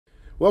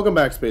Welcome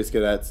back, Space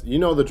Cadets. You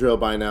know the drill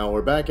by now.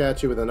 We're back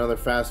at you with another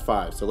Fast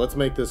Five, so let's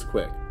make this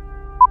quick.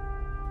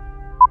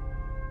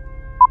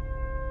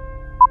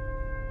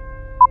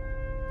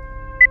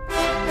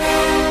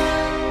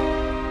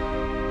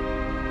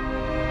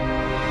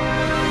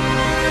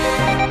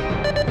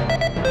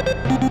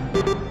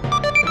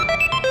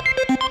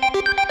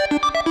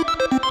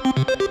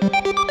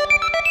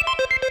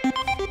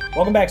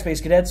 Welcome back, Space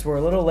Cadets. We're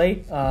a little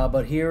late,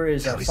 but here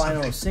is our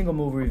final single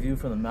movie review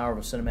from the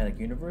Marvel Cinematic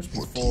Universe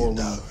before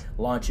we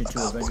launch into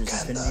Avengers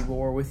Infinity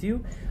War with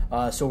you.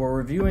 So we're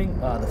reviewing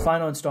the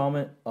final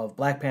installment of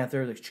Black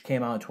Panther, which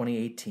came out in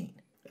 2018.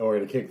 And we're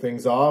going to kick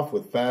things off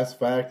with Fast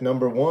Fact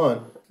number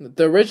 1.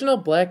 The original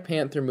Black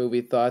Panther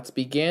movie thoughts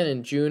began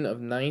in June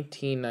of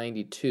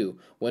 1992,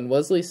 when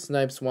Wesley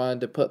Snipes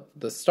wanted to put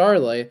the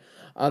starlight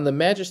on the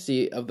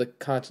majesty of the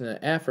continent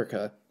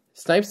Africa.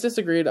 Snipes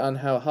disagreed on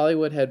how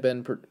Hollywood had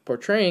been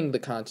portraying the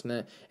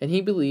continent, and he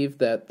believed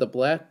that the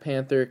Black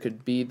Panther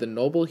could be the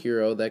noble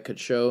hero that could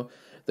show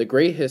the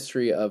great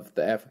history of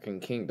the African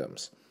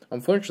kingdoms.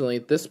 Unfortunately,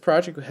 this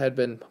project had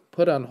been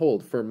put on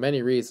hold for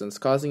many reasons,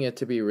 causing it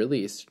to be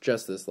released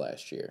just this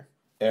last year.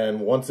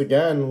 And once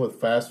again, with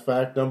Fast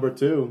Fact number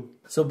 2.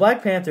 So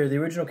Black Panther, the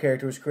original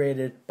character, was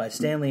created by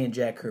Stan Lee and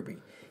Jack Kirby.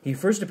 He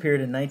first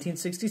appeared in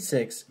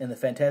 1966 in the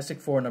Fantastic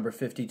Four number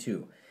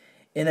 52.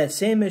 In that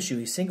same issue,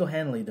 he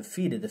single-handedly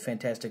defeated the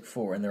Fantastic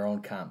Four in their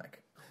own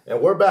comic.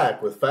 And we're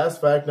back with Fast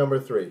Fact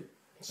number 3.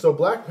 So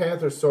Black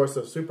Panther's source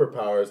of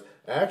superpowers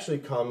actually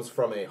comes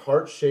from a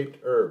heart-shaped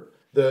herb.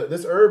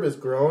 This herb is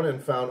grown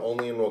and found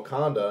only in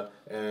Wakanda,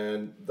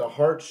 and the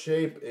herb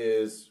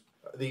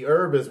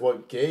is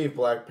what gave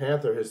Black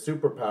Panther his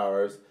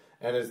superpowers,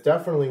 and is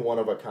definitely one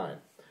of a kind.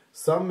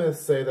 Some myths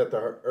say that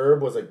the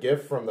herb was a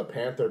gift from the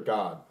Panther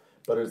god,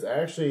 but it's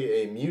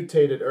actually a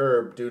mutated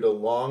herb due to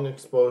long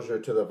exposure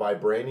to the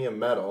vibranium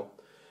metal,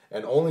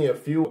 and only a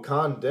few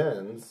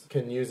Wakandans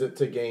can use it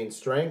to gain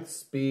strength,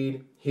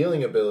 speed,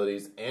 healing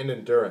abilities, and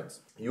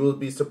endurance. You will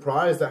be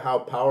surprised at how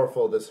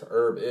powerful this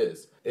herb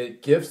is.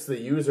 It gifts the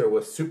user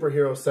with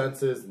superhero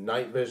senses,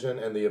 night vision,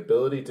 and the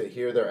ability to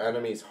hear their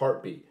enemy's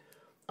heartbeat.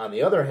 On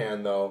the other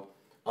hand, though,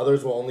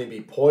 others will only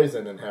be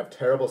poisoned and have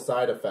terrible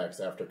side effects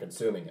after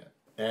consuming it.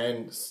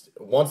 And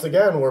once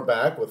again, we're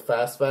back with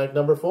Fast Fact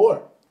number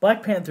 4.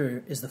 Black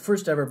Panther is the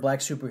first ever black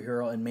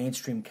superhero in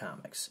mainstream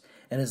comics,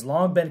 and has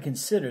long been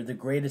considered the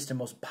greatest and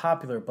most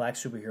popular black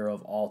superhero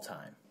of all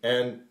time.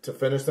 And to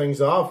finish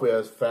things off, we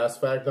have Fast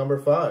Fact number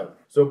 5.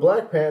 So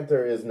Black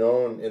Panther is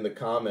known in the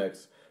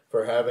comics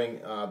for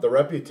having the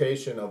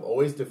reputation of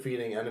always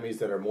defeating enemies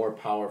that are more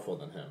powerful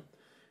than him.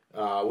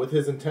 With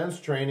his intense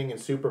training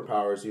and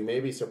superpowers, you may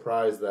be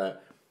surprised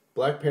that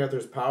Black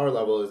Panther's power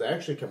level is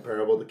actually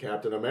comparable to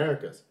Captain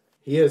America's.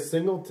 He has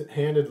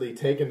single-handedly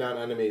taken down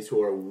enemies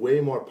who are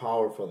way more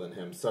powerful than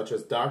him, such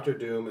as Doctor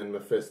Doom and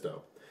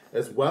Mephisto,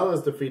 as well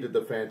as defeated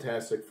the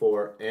Fantastic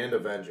Four and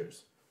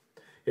Avengers.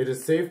 It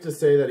is safe to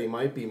say that he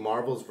might be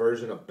Marvel's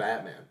version of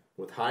Batman,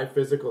 with high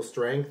physical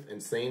strength,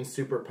 insane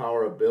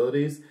superpower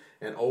abilities,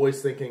 and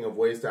always thinking of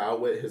ways to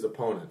outwit his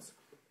opponents.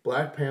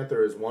 Black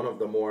Panther is one of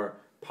the more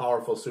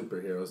powerful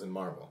superheroes in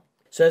Marvel.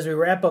 So as we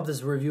wrap up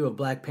this review of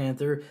Black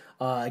Panther,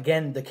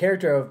 again, the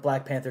character of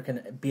Black Panther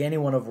can be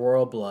anyone of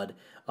royal blood.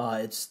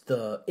 It's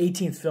the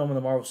 18th film in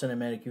the Marvel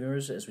Cinematic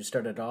Universe, as we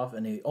started off,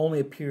 and he only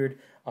appeared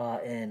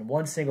in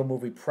one single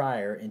movie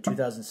prior, in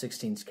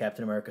 2016's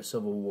Captain America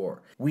Civil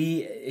War.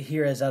 We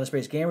here as Outer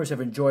Space Gamers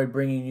have enjoyed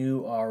bringing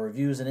you our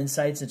reviews and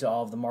insights into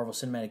all of the Marvel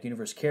Cinematic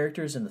Universe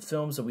characters and the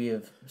films that we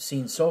have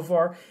seen so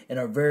far, and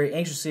are very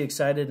anxiously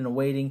excited and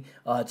awaiting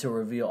to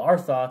reveal our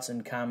thoughts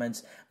and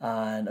comments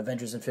on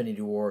Avengers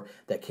Infinity War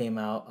that came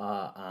out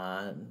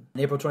on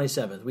April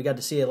 27th. We got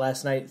to see it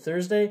last night,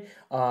 Thursday,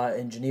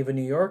 in Geneva,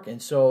 New York.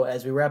 And so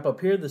as we wrap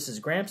up here, this is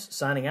Gramps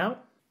signing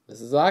out.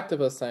 This is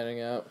Octopus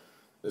signing out.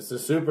 This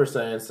is Super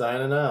Saiyan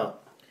signing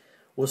out.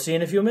 We'll see you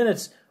in a few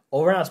minutes.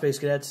 Over and out, Space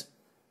Cadets.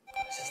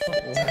 What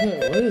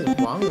is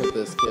wrong with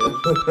this kid?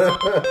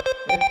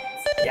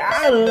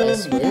 Got him! I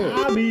swear.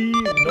 Bobby!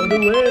 No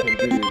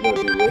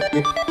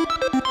delay!